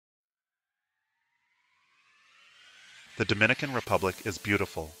The Dominican Republic is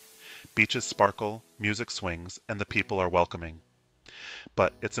beautiful. Beaches sparkle, music swings, and the people are welcoming.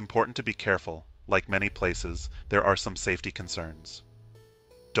 But it's important to be careful. Like many places, there are some safety concerns.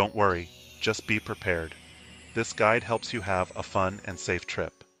 Don't worry, just be prepared. This guide helps you have a fun and safe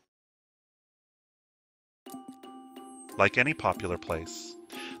trip. Like any popular place,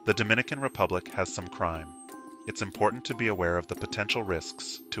 the Dominican Republic has some crime. It's important to be aware of the potential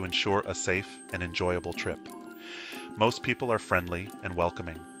risks to ensure a safe and enjoyable trip. Most people are friendly and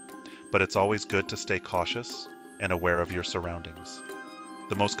welcoming, but it's always good to stay cautious and aware of your surroundings.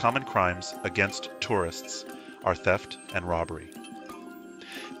 The most common crimes against tourists are theft and robbery.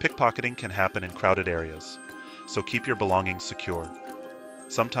 Pickpocketing can happen in crowded areas, so keep your belongings secure.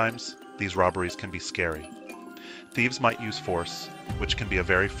 Sometimes these robberies can be scary. Thieves might use force, which can be a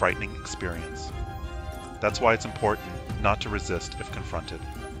very frightening experience. That's why it's important not to resist if confronted.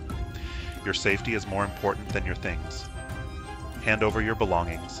 Your safety is more important than your things. Hand over your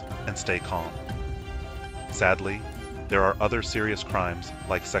belongings and stay calm. Sadly, there are other serious crimes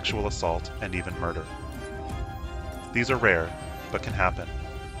like sexual assault and even murder. These are rare, but can happen.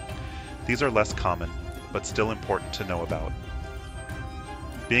 These are less common, but still important to know about.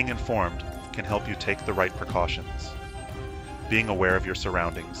 Being informed can help you take the right precautions. Being aware of your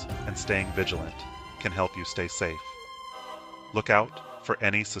surroundings and staying vigilant can help you stay safe. Look out for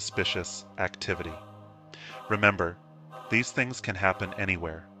any suspicious activity. Remember, these things can happen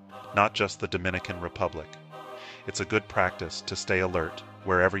anywhere, not just the Dominican Republic. It's a good practice to stay alert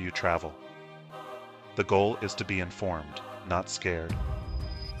wherever you travel. The goal is to be informed, not scared.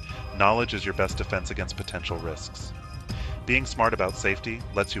 Knowledge is your best defense against potential risks. Being smart about safety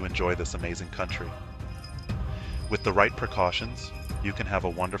lets you enjoy this amazing country. With the right precautions, you can have a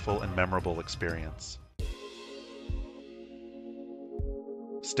wonderful and memorable experience.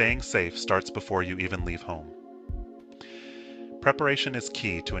 Staying safe starts before you even leave home. Preparation is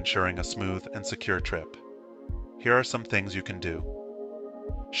key to ensuring a smooth and secure trip. Here are some things you can do.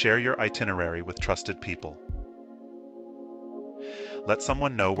 Share your itinerary with trusted people. Let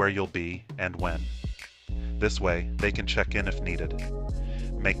someone know where you'll be and when. This way, they can check in if needed.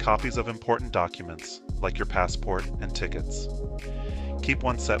 Make copies of important documents, like your passport and tickets. Keep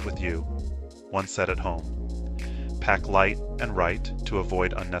one set with you, one set at home. Pack light and right to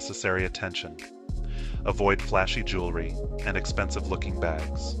avoid unnecessary attention. Avoid flashy jewelry and expensive-looking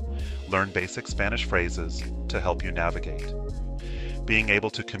bags. Learn basic Spanish phrases to help you navigate. Being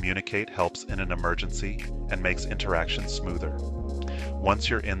able to communicate helps in an emergency and makes interactions smoother. Once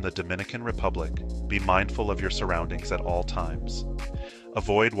you're in the Dominican Republic, be mindful of your surroundings at all times.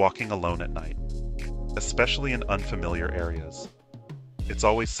 Avoid walking alone at night, especially in unfamiliar areas. It's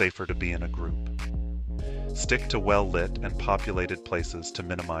always safer to be in a group. Stick to well-lit and populated places to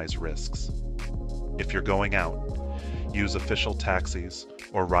minimize risks. If you're going out, use official taxis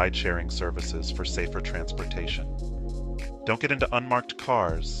or ride-sharing services for safer transportation. Don't get into unmarked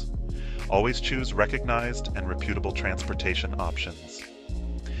cars. Always choose recognized and reputable transportation options.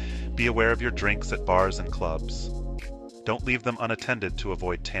 Be aware of your drinks at bars and clubs. Don't leave them unattended to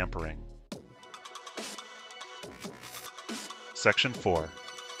avoid tampering. Section 4.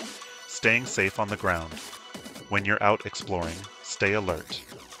 Staying safe on the ground. When you're out exploring, stay alert.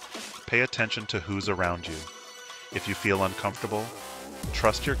 Pay attention to who's around you. If you feel uncomfortable,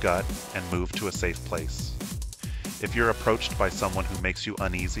 trust your gut and move to a safe place. If you're approached by someone who makes you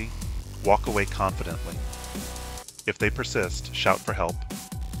uneasy, walk away confidently. If they persist, shout for help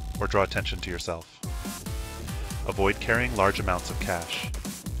or draw attention to yourself. Avoid carrying large amounts of cash.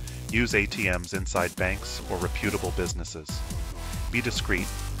 Use ATMs inside banks or reputable businesses. Be discreet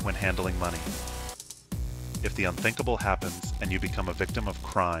when handling money. If the unthinkable happens and you become a victim of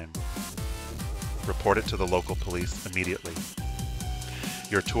crime, report it to the local police immediately.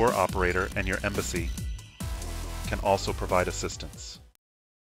 Your tour operator and your embassy can also provide assistance.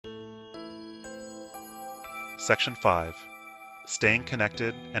 Section 5. Staying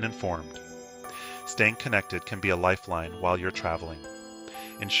connected and informed. Staying connected can be a lifeline while you're traveling,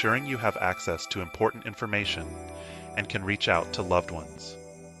 ensuring you have access to important information and can reach out to loved ones.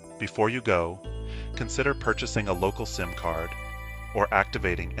 Before you go, consider purchasing a local SIM card or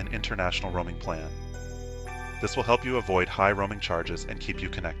activating an international roaming plan. This will help you avoid high roaming charges and keep you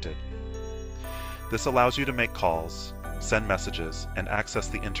connected. This allows you to make calls, send messages, and access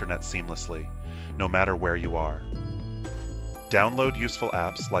the internet seamlessly, no matter where you are. Download useful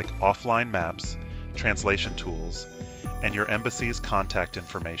apps like offline maps, translation tools, and your embassy's contact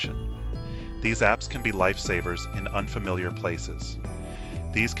information. These apps can be lifesavers in unfamiliar places.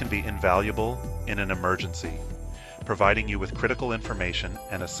 These can be invaluable in an emergency, providing you with critical information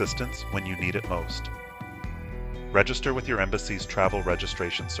and assistance when you need it most. Register with your embassy's travel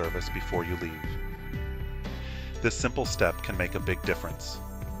registration service before you leave. This simple step can make a big difference.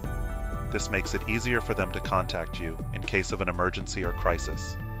 This makes it easier for them to contact you in case of an emergency or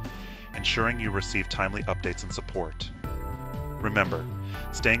crisis, ensuring you receive timely updates and support. Remember,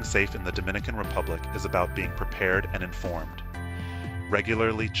 staying safe in the Dominican Republic is about being prepared and informed.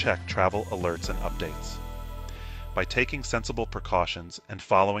 Regularly check travel alerts and updates. By taking sensible precautions and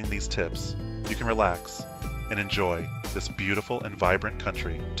following these tips, you can relax and enjoy this beautiful and vibrant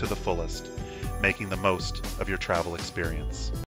country to the fullest, making the most of your travel experience.